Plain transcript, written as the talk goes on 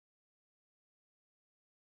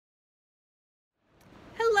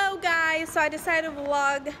guys, so I decided to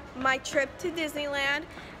vlog my trip to Disneyland.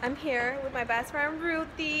 I'm here with my best friend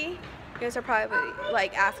Ruthie. You guys are probably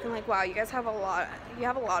like asking like, wow, you guys have a lot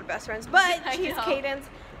of best friends, but she's Caden's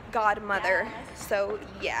godmother. Yes. So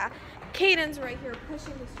yeah, Caden's right here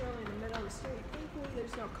pushing the stroller in the middle of the street. Thankfully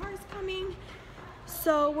there's no cars coming.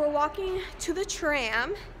 So we're walking to the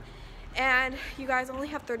tram and you guys only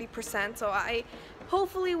have 30%, so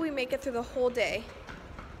hopefully we make it through the whole day.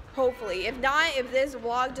 Hopefully. If not, if this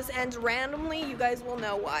vlog just ends randomly, you guys will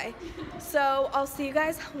know why. So I'll see you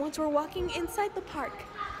guys once we're walking inside the park.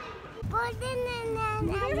 What, baby?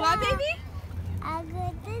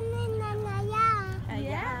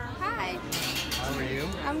 Yeah. Hi. How are you?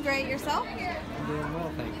 I'm great. Yourself? I'm doing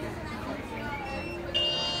well, thank you.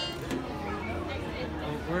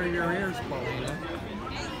 Where are your ears, Paulina?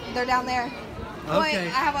 They're down there. Okay. Wait, I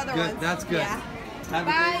have other good. ones. That's good. Yeah. Have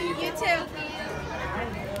Bye. a great evening. You too.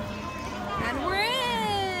 And we're in.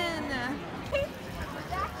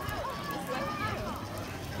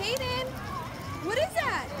 Caden, what is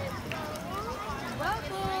that?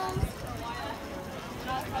 Welcome.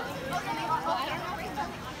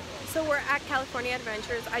 So we're at California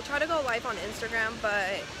Adventures. I try to go live on Instagram,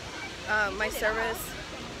 but my service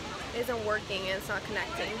isn't working and it's not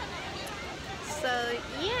connecting. So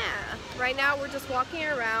yeah, right now we're just walking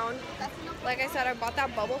around. Like I said, I bought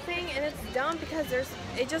that bubble thing and it's dumb because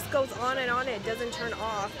it just goes on and on. It doesn't turn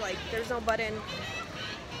off. Like there's no button.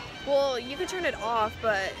 Well, you could turn it off,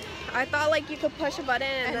 but I thought like you could push a button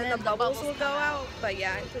and then the bubbles will go out. But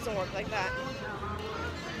yeah, it doesn't work like that.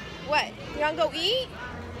 What? You wanna go eat?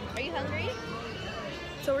 Are you hungry?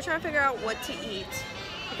 So we're trying to figure out what to eat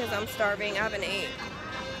because I'm starving. I haven't ate.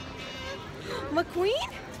 McQueen?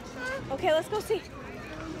 Okay, let's go see.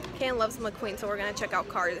 Kaden loves McQueen, so we're gonna check out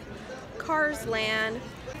Cars Land.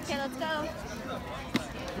 Okay, let's go.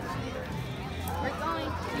 We're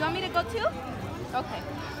going. You want me to go too? Okay.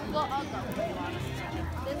 Well, I'll go.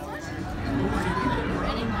 This one?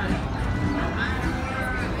 Ready?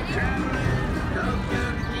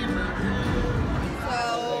 So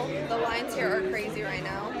the lines here are crazy right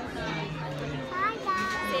now. Hi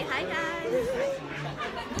guys. Say hi, guys.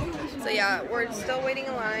 So yeah, we're still waiting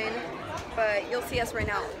in line, but you'll see us right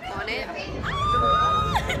now on it.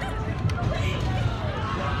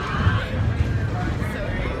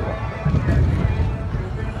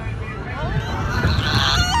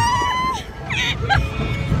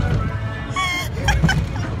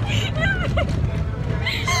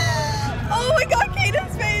 Oh my God,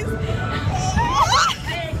 Caden's face!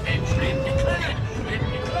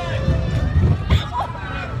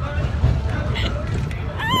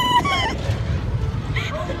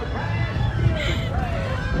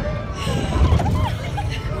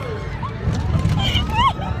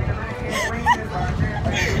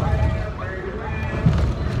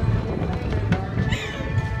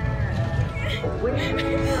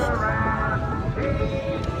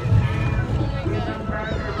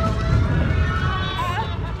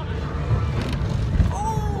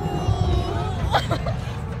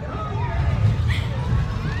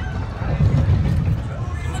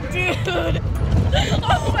 Dude!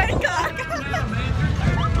 Oh my God!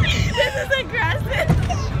 This is aggressive!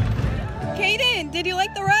 Caden, did you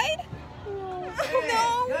like the ride? No!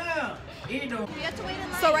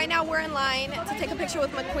 So right now we're in line to take a picture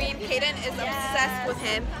with McQueen. Caden is obsessed with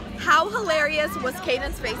him. How hilarious was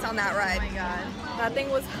Caden's face on that ride? Oh my God. That thing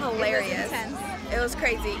was hilarious. It was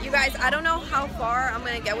crazy. You guys, I don't know how far I'm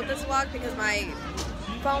gonna get with this vlog because my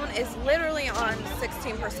phone is literally on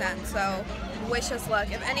 16%, so wish us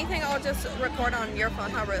luck. If anything, I'll just record on your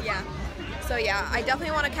phone, huh, Ruth? Yeah. So yeah, I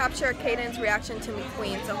definitely want to capture Caden's reaction to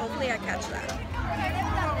McQueen, so hopefully I catch that.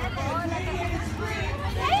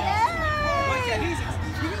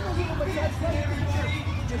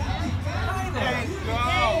 There you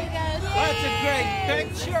go. That's a great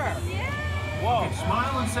picture. Whoa.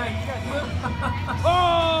 Smile and say,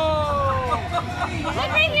 oh! Look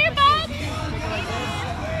right here, bud.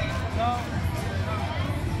 No.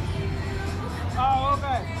 Oh,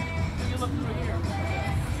 okay. You look through here.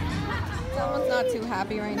 Someone's not too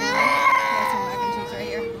happy right now. There's some mac and cheese right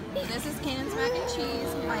here. This is Caden's mac and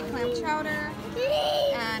cheese, my clam chowder,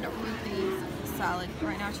 and Ruthie's salad.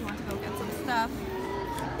 Right now she wants to go get some stuff.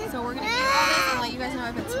 So we're gonna eat all this and let you guys know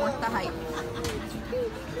if it's worth the hype.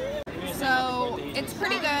 So it's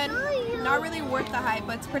pretty good. Not really worth the hype,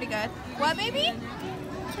 but it's pretty good. What, baby?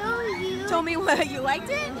 Told me what? You liked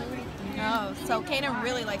it? Oh, so Caden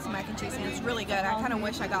really likes mac and cheese and it's really good. I kind of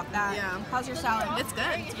wish I got that. Yeah. How's your salad? It's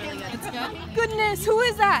good. It's really good. It's good? Goodness, who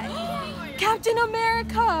is that? Captain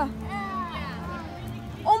America.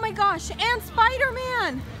 Oh my gosh, and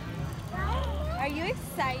Spider-Man. Are you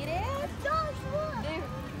excited? They're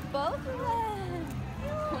both red.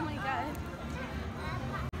 Oh my god.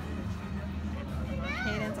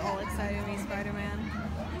 Caden's all excited to meet Spider-Man.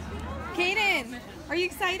 Caden, are you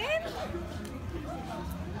excited?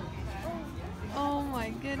 Oh my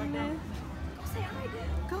goodness. Go say hi,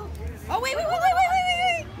 dude. Go. Oh wait.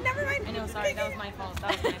 Never mind. I know, sorry, that was my fault.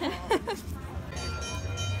 That was my fault.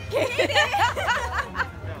 Caden.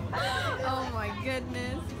 Oh my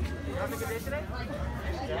goodness. You having a good day today?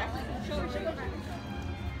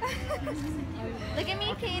 Look at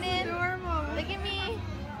me, Caden. Adorable. Look at me.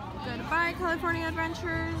 Goodbye, California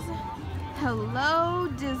Adventures. Hello,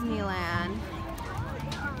 Disneyland.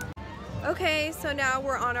 Okay, so now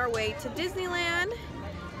we're on our way to Disneyland.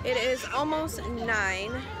 It is almost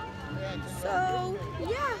 9. So,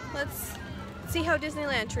 yeah, let's see how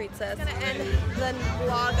Disneyland treats us. I'm gonna end the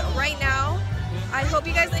vlog right now. I hope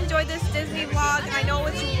you guys enjoyed this Disney vlog. I know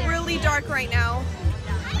it's really dark right now,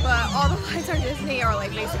 but all the lights on Disney are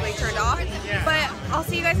like basically turned off. But I'll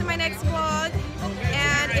see you guys in my next vlog.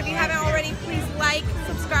 And if you haven't already, please like,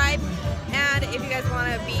 subscribe, and if you guys want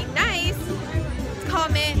to be nice,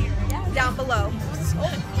 comment down below.